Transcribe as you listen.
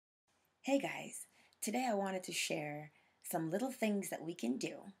Hey guys, today I wanted to share some little things that we can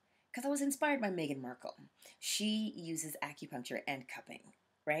do because I was inspired by Meghan Markle. She uses acupuncture and cupping,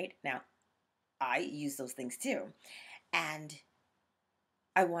 right? Now, I use those things too. And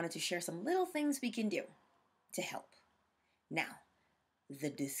I wanted to share some little things we can do to help. Now,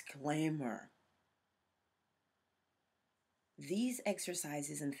 the disclaimer. These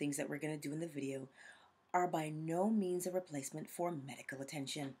exercises and things that we're going to do in the video are by no means a replacement for medical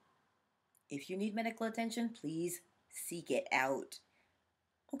attention. If you need medical attention, please seek it out.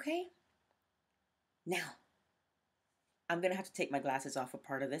 Okay? Now, I'm going to have to take my glasses off for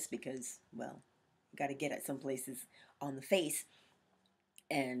part of this because, well, you got to get at some places on the face.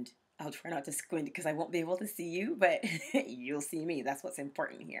 And I'll try not to squint because I won't be able to see you, but you'll see me. That's what's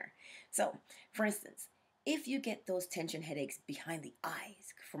important here. So, for instance, if you get those tension headaches behind the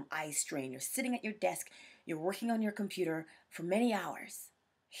eyes from eye strain, you're sitting at your desk, you're working on your computer for many hours,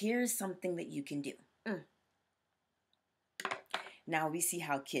 here's something that you can do. Now we see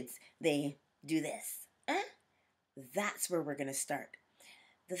how kids, they do this. That's where we're going to start.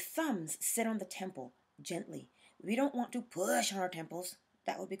 The thumbs sit on the temple gently. We don't want to push on our temples.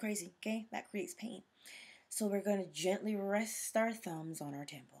 That would be crazy, okay? That creates pain. So we're going to gently rest our thumbs on our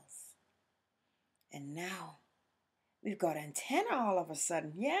temples. And now we've got antenna all of a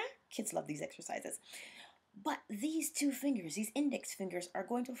sudden. Yeah? Kids love these exercises. But these two fingers, these index fingers, are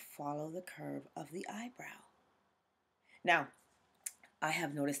going to follow the curve of the eyebrow. Now, I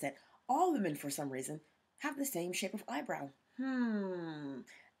have noticed that all women, for some reason, have the same shape of eyebrow. I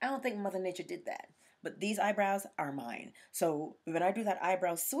don't think Mother Nature did that. But these eyebrows are mine. So when I do that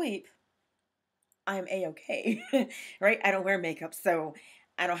eyebrow sweep, I'm A-okay, right? I don't wear makeup, so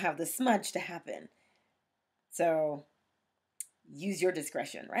I don't have the smudge to happen. So use your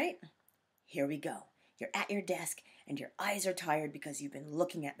discretion, right? Here we go. You're at your desk and your eyes are tired because you've been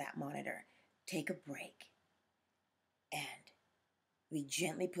looking at that monitor. Take a break. And we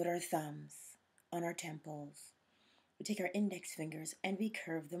gently put our thumbs on our temples. We take our index fingers and we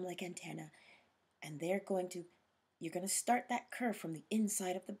curve them like antenna. And you're going to start that curve from the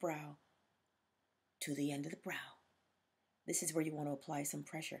inside of the brow to the end of the brow. This is where you want to apply some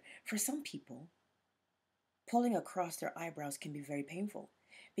pressure. For some people, pulling across their eyebrows can be very painful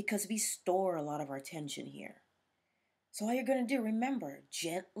because we store a lot of our tension here. So all you're going to do, remember,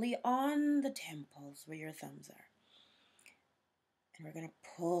 gently on the temples where your thumbs are. And we're going to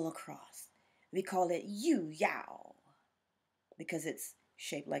pull across. We call it yu-yao because it's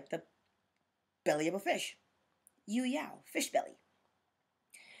shaped like the belly of a fish. Yu-yao, fish belly.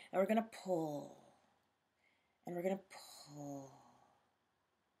 And we're going to pull. And we're going to pull.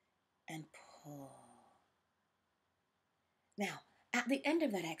 And pull. Now, at the end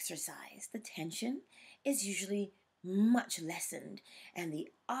of that exercise, the tension is usually much lessened and the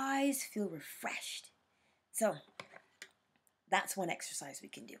eyes feel refreshed. So, that's one exercise we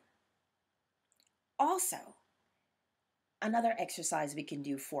can do. Also, another exercise we can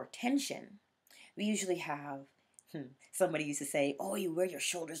do for tension, we usually have, somebody used to say, oh, you wear your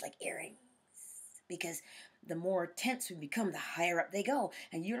shoulders like earrings. Because the more tense we become, the higher up they go.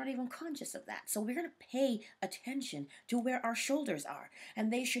 And you're not even conscious of that. So we're going to pay attention to where our shoulders are.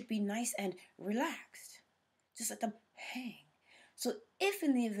 And they should be nice and relaxed. Just let them hang. So if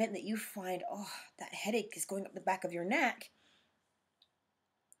in the event that you find, oh, that headache is going up the back of your neck,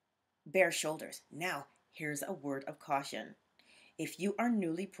 bare shoulders. Now, here's a word of caution. If you are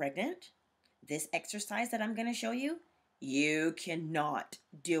newly pregnant, this exercise that I'm going to show you, you cannot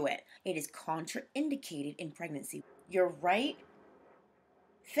do it. It is contraindicated in pregnancy. Your right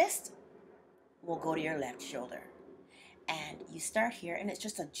fist will go to your left shoulder. And you start here, and it's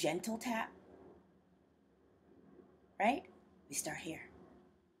just a gentle tap, right? We start here.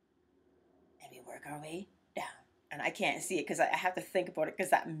 And we work our way down. And I can't see it because I have to think about it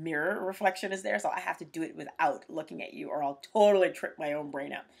because that mirror reflection is there. So I have to do it without looking at you or I'll totally trip my own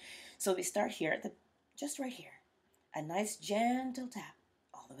brain out. So we start here at just right here. A nice gentle tap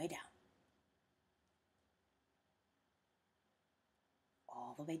all the way down.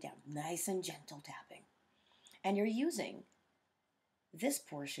 All the way down. Nice and gentle tapping. And you're using this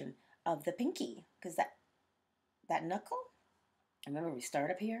portion of the pinky because that knuckle, remember we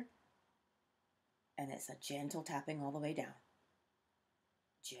start up here and it's a gentle tapping all the way down.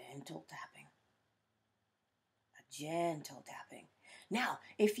 Gentle tapping. A gentle tapping. Now,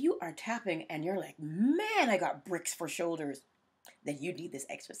 if you are tapping and you're like, man, I got bricks for shoulders, then you need this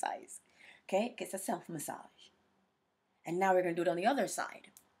exercise. Okay? It's a self-massage. And now we're going to do it on the other side.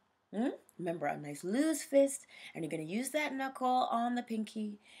 Remember, a nice loose fist, and you're going to use that knuckle on the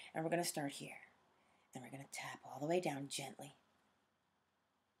pinky, and we're going to start here. And we're going to tap all the way down gently.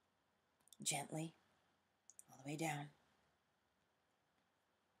 Gently, all the way down.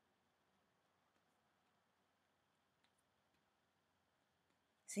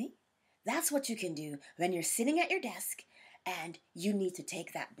 See? That's what you can do when you're sitting at your desk and you need to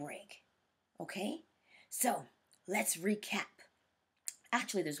take that break. Okay? So, let's recap.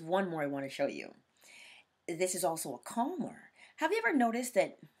 Actually, there's one more I want to show you. This is also a calmer. Have you ever noticed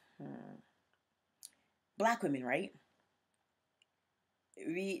that black women, right?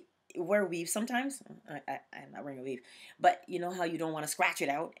 We wear weave sometimes. I'm not wearing a weave. But you know how you don't want to scratch it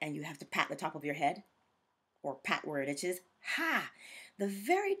out and you have to pat the top of your head? Or pat where it itches? Ha! The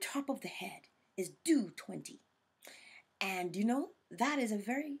very top of the head is due 20. And you know, that is a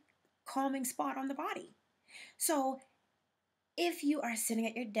very calming spot on the body. So if you are sitting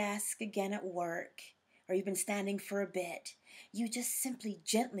at your desk again at work, or you've been standing for a bit, you just simply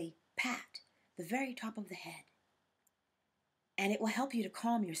gently pat the very top of the head. And it will help you to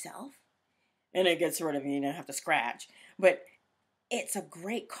calm yourself. And it gets rid of you don't have to scratch. But it's a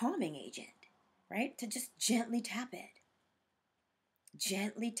great calming agent, right? To just gently tap it.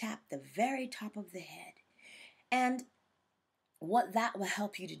 Gently tap the very top of the head. And what that will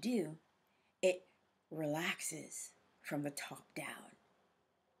help you to do, it relaxes from the top down.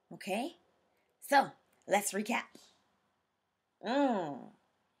 Okay? So, let's recap.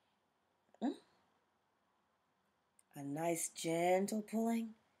 A nice gentle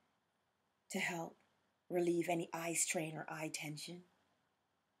pulling to help relieve any eye strain or eye tension.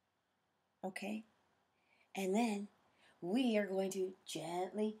 Okay? And then we are going to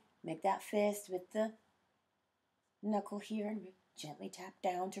gently make that fist with the knuckle here and gently tap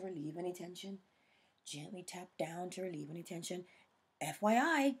down to relieve any tension. Gently tap down to relieve any tension.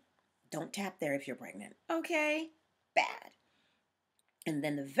 FYI, don't tap there if you're pregnant. Okay? Bad. And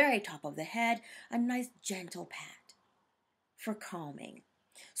then the very top of the head, a nice gentle pat for calming.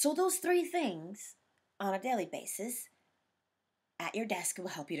 So those three things on a daily basis at your desk will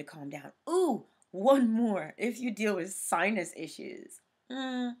help you to calm down. Ooh, one more if you deal with sinus issues.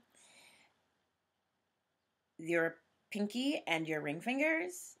 Your pinky and your ring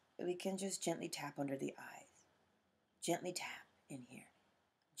fingers, we can just gently tap under the eyes. Gently tap in here.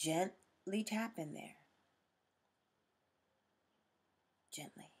 Gently tap in there.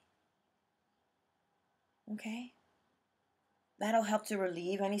 Gently. Okay? That'll help to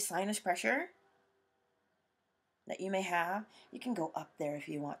relieve any sinus pressure that you may have. You can go up there if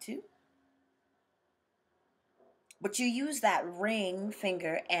you want to. But you use that ring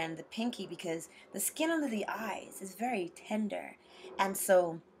finger and the pinky because the skin under the eyes is very tender. And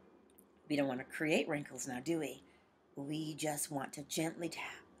so we don't want to create wrinkles now, do we? We just want to gently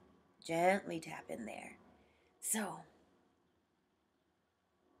tap in there. So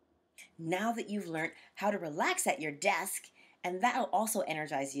now that you've learned how to relax at your desk, and that'll also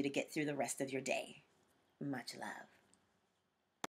energize you to get through the rest of your day. Much love.